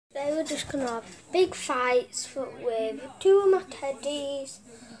today we're just going to have big fights with two of my teddies.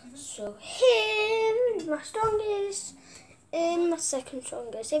 So him, my strongest, and my second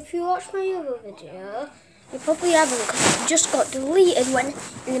strongest. If you watch my other video, you probably haven't because it just got deleted when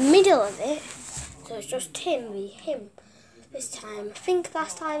in the middle of it. So it's just him v him this time. I think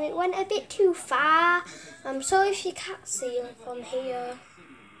last time it went a bit too far. I'm sorry if you can't see him from here.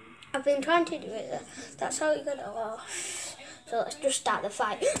 I've been trying to do it. That's how you got it off. So let's just start the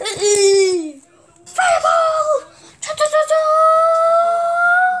fight. Fireball!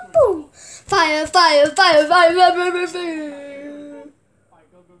 Boom! Fire, fire, fire, fire, fire, fire, fire.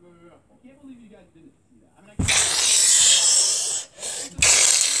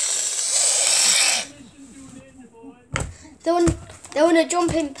 They're on a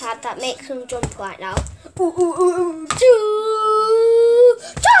jumping pad that makes them jump right now. Ooh, ooh, ooh, ooh.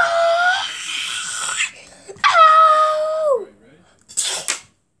 Ow!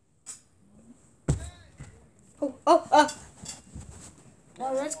 Oh, oh.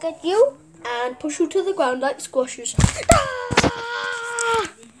 Now let's get you and push you to the ground like squashes.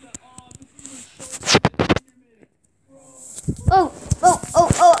 Oh, oh, oh,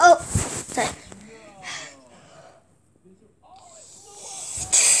 oh, oh. Sorry.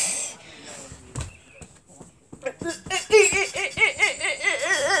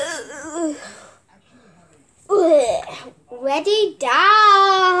 Ready,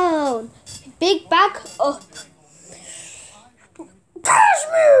 down. Big bag up. Smash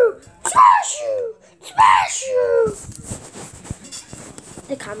you! Smash you! Smash you!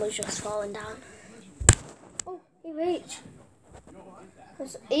 The camera's just falling down. Oh, he reached.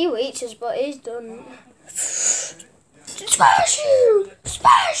 He reaches, but he's done. Smash you!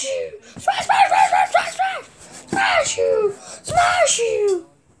 Smash you! Smash, smash, smash, smash, smash, smash! Smash you! Smash you!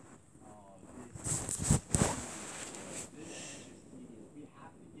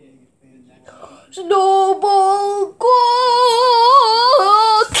 Snowball go!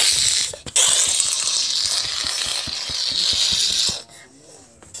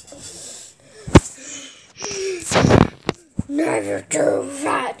 Never do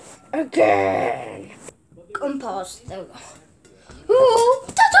that again. Pause. There we go. Ooh.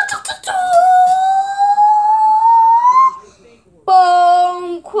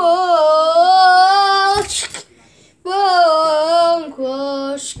 Bonquash. Bonquash.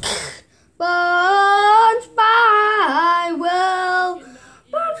 Bones by will.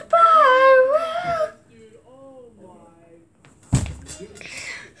 Bones by will.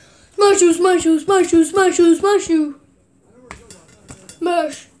 Smash you, smash you, smash you, smash you, smash you.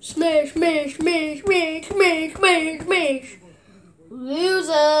 Smash, smash, smash, smash, smash, smash, smash, smash.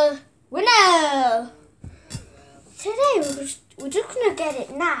 Loser. Winner. Today we're just gonna get it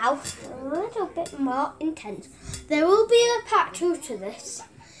now. A little bit more intense. There will be a part 2 to this.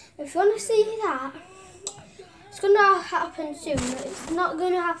 If you want to see that, it's gonna happen soon. It's not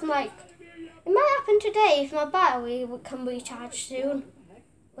gonna happen like it might happen today if my battery can recharge soon,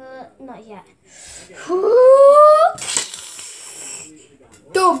 but not yet.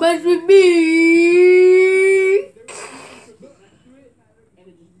 Don't mess with me!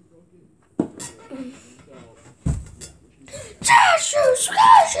 Smash you,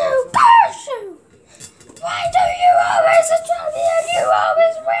 smash you, bash you! Why do you always attack me and you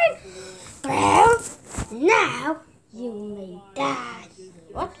always win? Well, now you may die.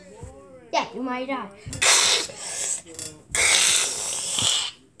 What? Yeah, you may die.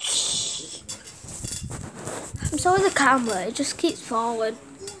 I'm sorry the camera, it just keeps falling.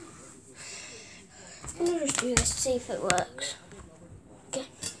 I'm gonna just do this to see if it works. Okay.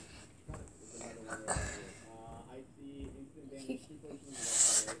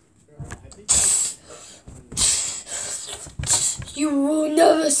 You will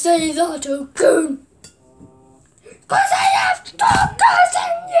never say that again. Cause I have to stop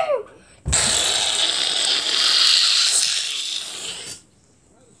cursing you.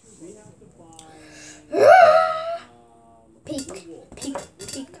 Peek, peek,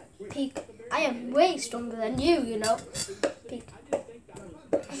 peek, peek. I am way stronger than you know. Peek.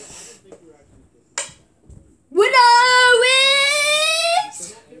 Winner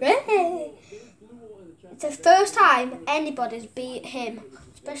wins! Hey. It's the first time anybody's beat him,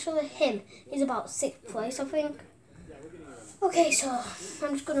 especially him. He's about 6th place, I think. Okay, so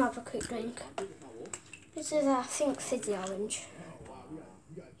I'm just gonna have a quick drink. This is, I think, fizzy orange.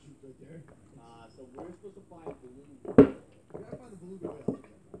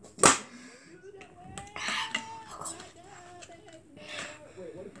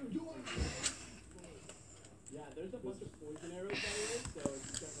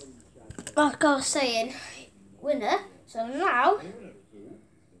 Like I was saying, winner. So now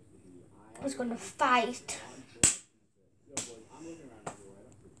is going to fight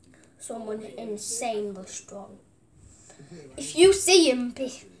someone insanely strong. If you see him,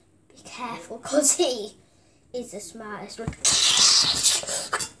 be careful, because he is the smartest one.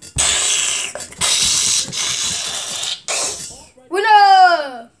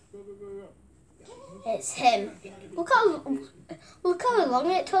 Winner! It's him. Look how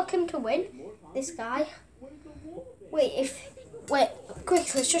long it took him to win. This guy. Wait, quick,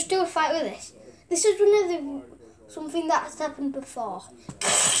 let's just do a fight with this. This is something that's happened before.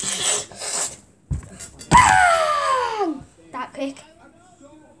 Bang! That quick.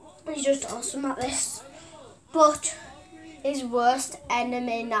 He's just awesome at this. But his worst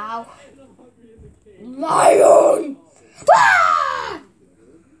enemy now. Lion! Ah!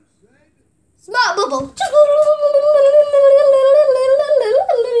 Smart bubble.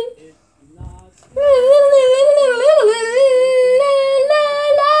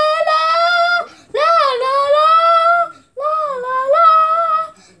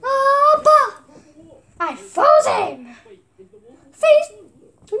 I froze him. Face.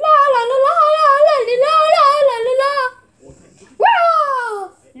 La la la la la la la la la la.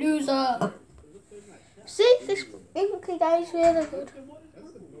 Wow! Loser. See, this guy is really good.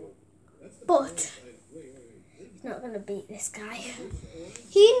 But he's not going to beat this guy.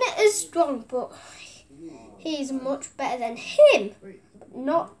 He is strong, but he's much better than him.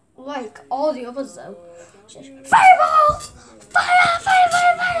 Not like all the others though. Fireball! Fire! Fire!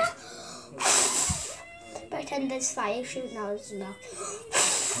 Fire! Fire! Pretend there's fire shooting out of his mouth.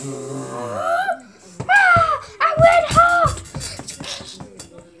 I went hard!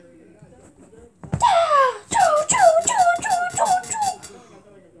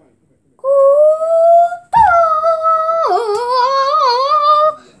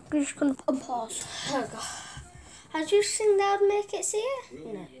 I'm just going to pause. There we go. How do you think that would make it see it?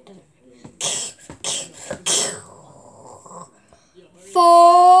 No, it doesn't.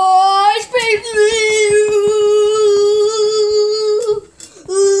 Fight, baby!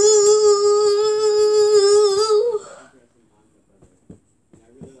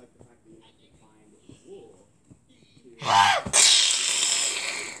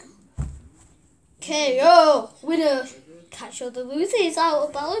 KO! Winner! Catch all the losers out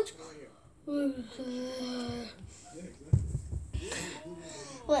of balance.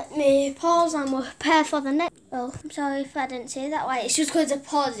 Let me pause and we'll prepare for the next. Oh, I'm sorry if I didn't say that right. It's just because I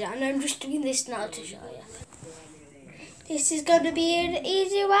paused it and I'm just doing this now to show you. This is going to be an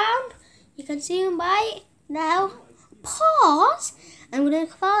easy round. You can see him right now. Pause. I'm going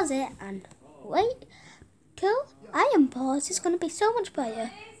to pause it and wait till I am paused. It's going to be so much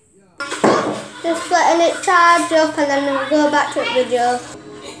better. Just letting it charge up and then we'll go back to the video.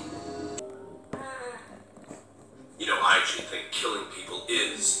 You know, I actually think killing people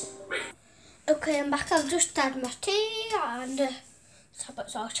is making... Okay, I'm back. I've just had my tea and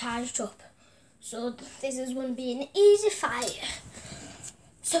it's all charged up. So this is going to be an easy fight.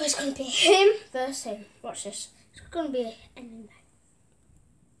 So it's going to be him versus him. Watch this. It's going to be an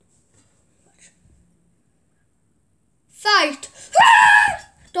watch. Fight!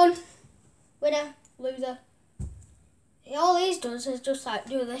 Done. Winner, loser. All he does is just like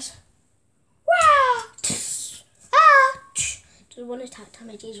do this. Wow! Just one attack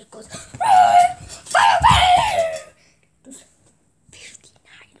damage, he just goes. Does 59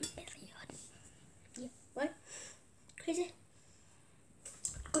 million. Yeah, right? Crazy.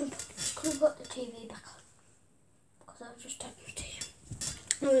 Couldn't put the TV back on because I was just taking my tea.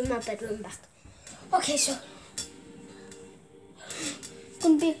 I'm in my bedroom back. Okay, so. It's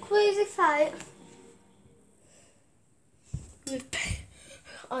going to be a crazy fight with,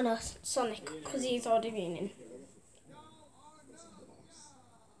 oh no, Sonic, because he's already been in.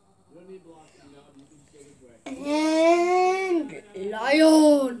 And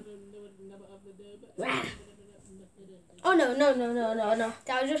Lion! Oh no.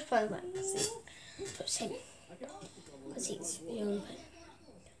 That was just fun. See, so it's him. Because he's young.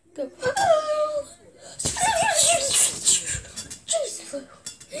 Go.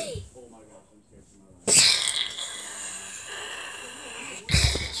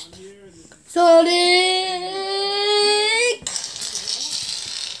 Sonic!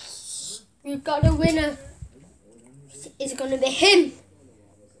 We've got a winner. Is it going to be him?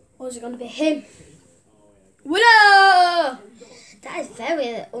 Or is it going to be him? Winner! That is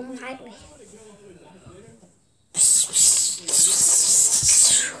very unlikely.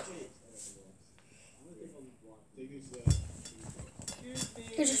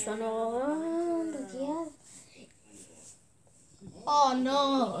 You just run all around again. Oh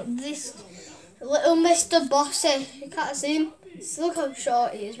no, this little Mr. Bossy, you can't see him. Look how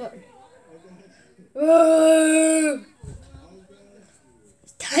short he is, but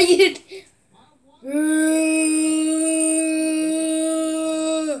Tired.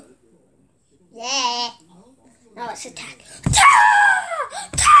 Yeah. Now let's attack.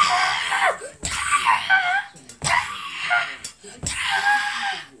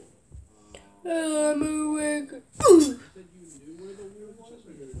 I'm awake.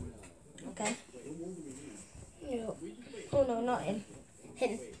 Okay. No. Oh no, not him.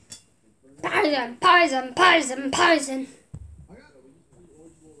 Him. Poison, poison, poison, poison.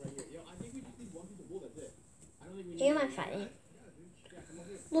 Who am I fighting?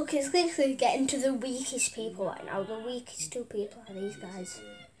 Look, it's literally getting to the weakest people right now. The weakest two people are these guys.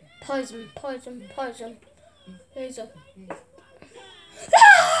 Poison, poison, poison. There's a...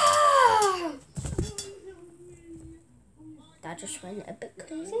 Ah! That just went a bit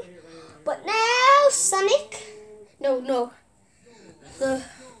crazy. But now, Sonic... No.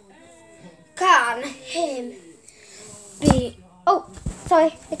 Can him be... Oh,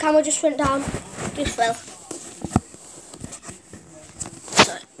 sorry. The camera just went down. Just fell.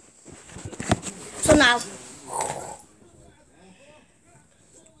 Sorry. So now...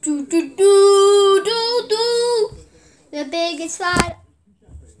 Do. The biggest slide.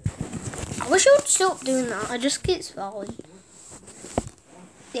 I wish I would stop doing that. I just keep falling.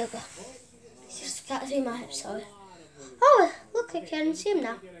 There we go. Just can't see my hips, sorry. Oh, look, I can see him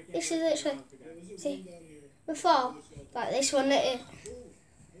now. This is literally, see, before, like this one that is.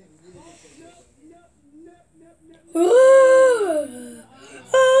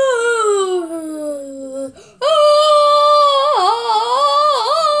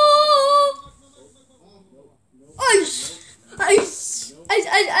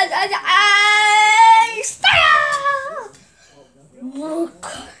 Ice! Look!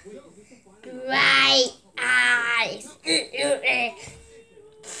 Bright eyes!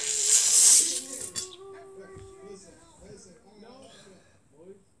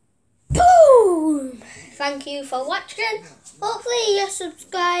 Boom! Thank you for watching. Hopefully you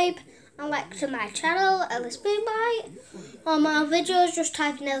subscribe and like to my channel, Ellis Spinbite. All my videos, just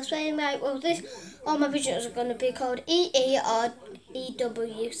type in Ellis Spinbite. Well, all my videos are going to be called EE or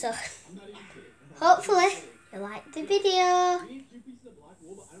EW. So hopefully you like the video.